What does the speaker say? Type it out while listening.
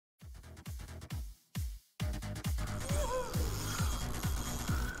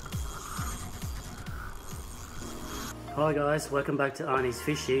Hi guys, welcome back to Arnie's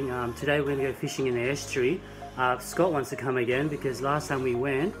Fishing. Today we're going to go fishing in the estuary. Scott wants to come again because last time we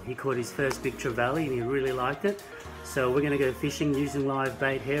went he caught his first big trevally and he really liked it. So we're going to go fishing using live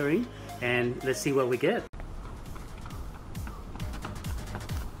bait herring and let's see what we get.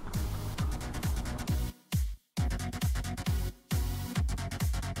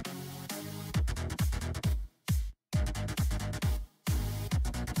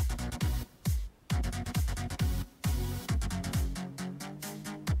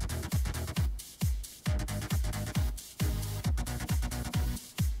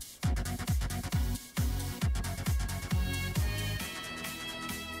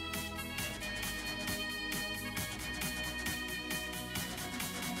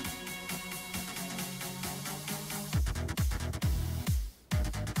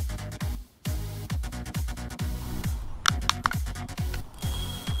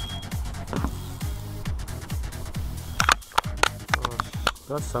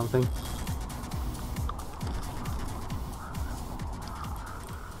 Got something.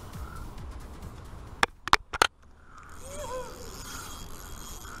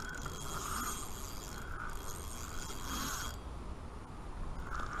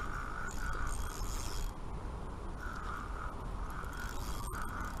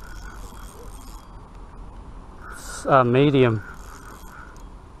 It's medium.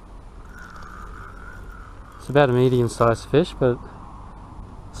 It's about a medium-sized fish, but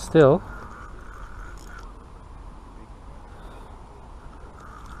still,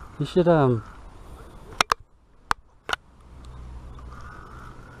 you should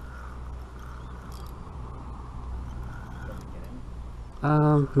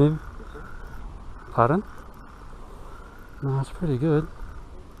maybe, pardon? No, it's pretty good.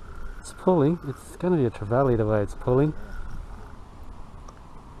 It's pulling. It's going to be a trevally the way it's pulling.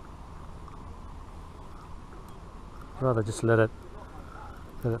 I'd rather just let it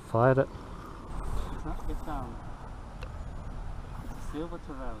fight it. It's silver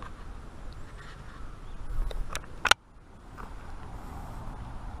trevally.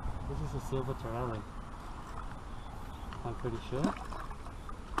 This is a silver trevally. I'm pretty sure.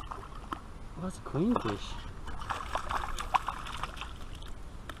 Oh, that's a queenfish.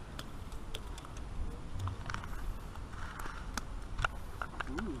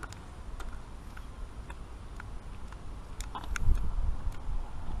 Ooh.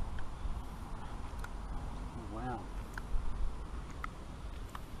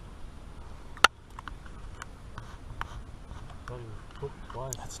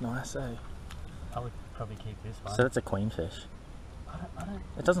 That's nice, eh? I would probably keep this one. So that's a queenfish. I don't.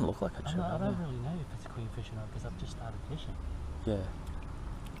 It doesn't look like a trevally. I don't really know if it's a queenfish or not because I've just started fishing. Yeah.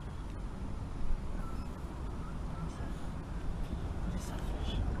 What is that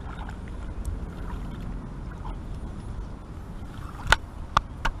fish?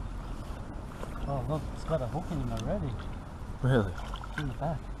 Oh look, it's got a hook in him already. Really? In the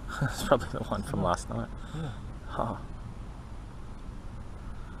back. That's probably the one from last night. Yeah. Huh.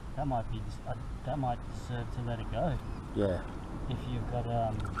 That might deserve to let it go. Yeah. If you've got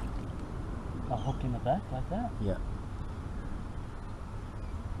a hook in the back like that. Yeah.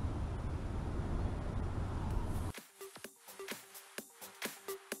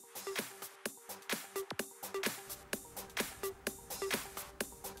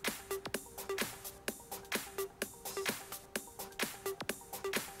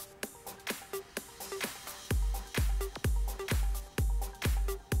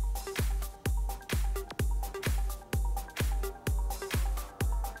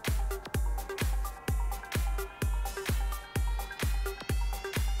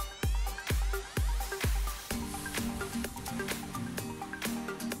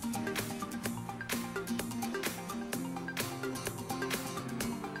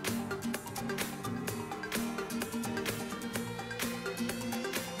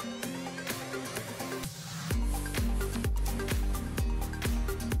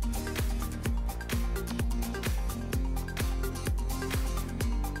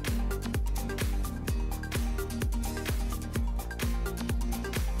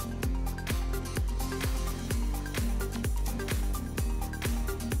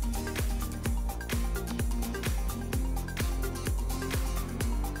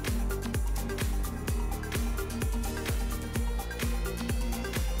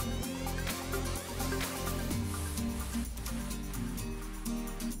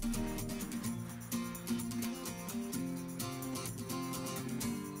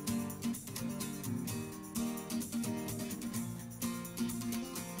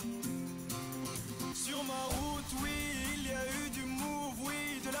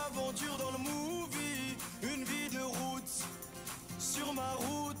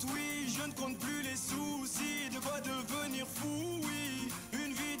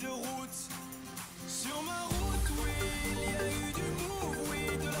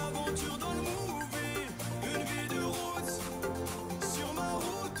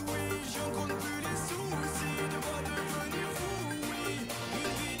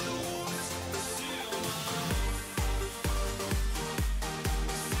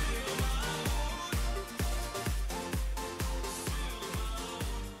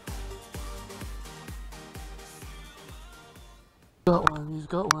 got one, he's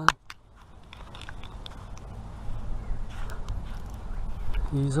got one.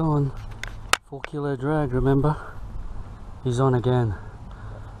 He's on. 4 kilo drag, remember? He's on again.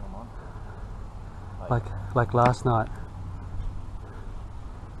 Like last night.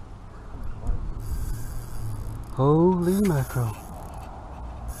 Holy mackerel.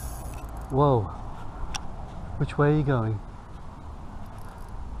 Whoa. Which way are you going?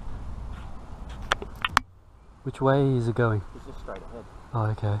 Which way is it going? It's just straight ahead. Oh,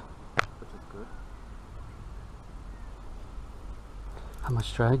 okay. Which is good. How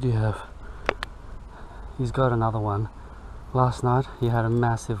much drag do you have? He's got another one. Last night he had a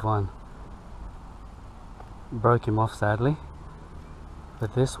massive one. Broke him off sadly.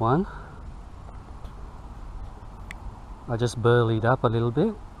 But this one, I just burleyed up a little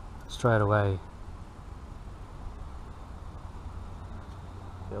bit straight away.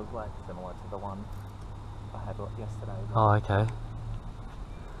 Feels like similar to the one I had yesterday. Oh, okay.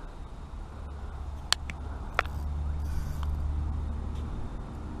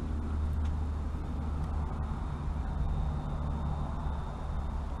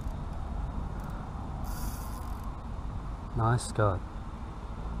 Nice, Scott.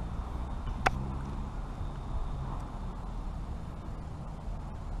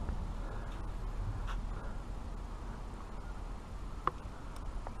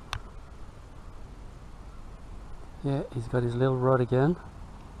 Yeah, he's got his little rod again.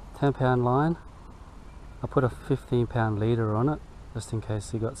 10-pound line. I put a 15-pound leader on it, just in case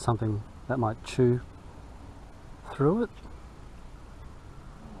he got something that might chew through it.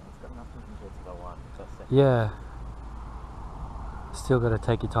 It's got nothing compared to the one just second. Yeah. Still got to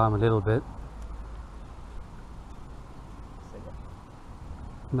take your time a little bit. See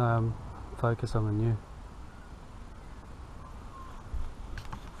it? No, focus on the new.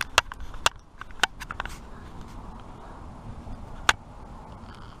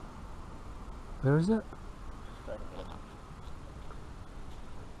 Where is it? Straight ahead.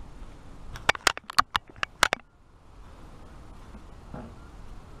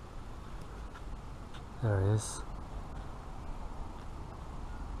 There it is.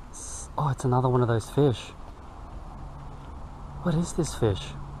 Oh, it's another one of those fish. What is this fish?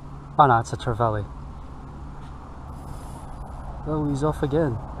 Oh no, it's a Trevally. Oh, he's off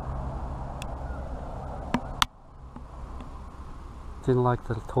again. Didn't like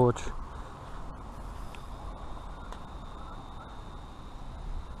the torch.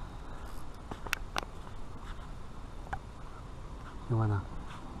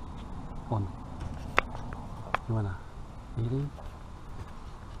 You wanna eat him?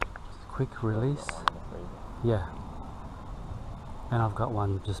 Quick release. Yeah. And I've got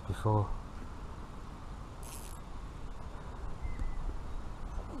one just before.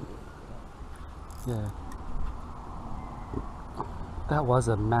 Yeah. That was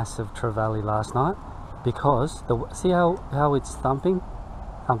a massive Trevally last night because see how it's thumping?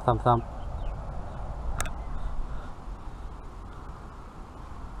 Thump thump thump.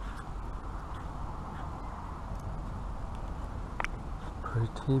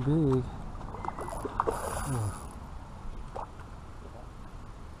 Pretty big. Oh.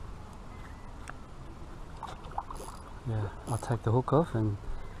 Yeah, I'll take the hook off and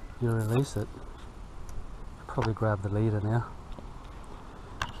you release it. Probably grab the leader now.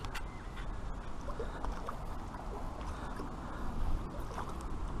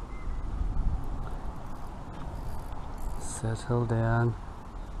 Settle down.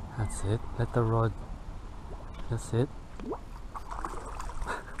 That's it. Let the rod. That's it.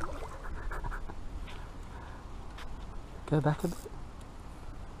 Go back a bit.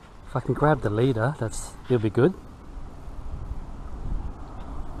 If I can grab the leader, it'll be good.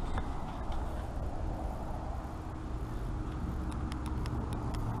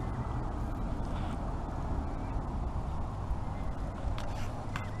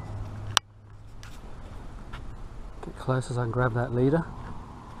 Get close as I can grab that leader.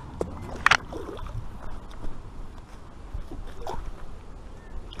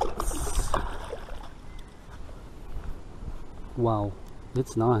 Wow,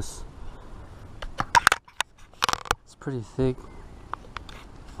 it's nice. It's pretty thick.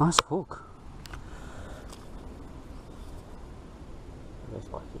 Nice hook. Very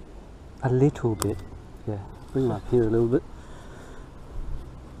spiky. A little bit. Yeah, bring him up here a little bit.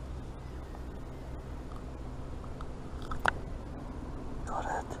 Got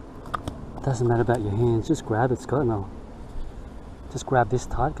it. Doesn't matter about your hands, just grab it, Scott. No. Just grab this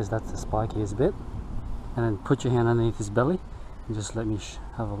tight because that's the spikiest bit. And then put your hand underneath his belly. And just let me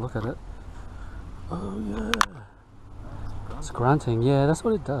have a look at it. Oh yeah. It's grunting. Yeah, that's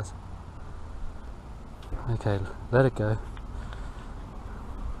what it does. Okay, let it go.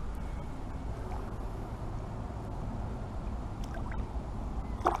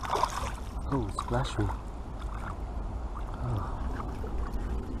 Oh, splash me.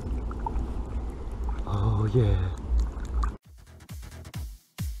 Oh yeah.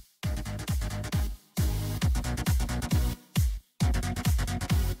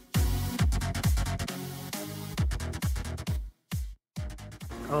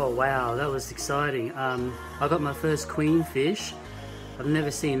 Oh wow, that was exciting. I got my first queen fish. I've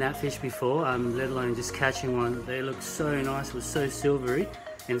never seen that fish before, let alone just catching one. They look so nice, it was so silvery.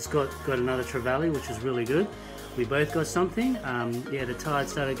 And it's got another trevally, which was really good. We both got something. Yeah, the tide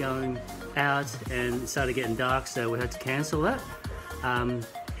started going out and it started getting dark, so we had to cancel that.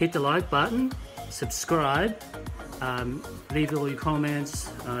 Hit the like button, subscribe, leave all your comments,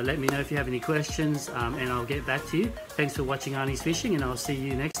 let me know if you have any questions, and I'll get back to you. Thanks for watching Arnie's Fishing, and I'll see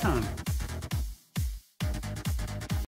you next time.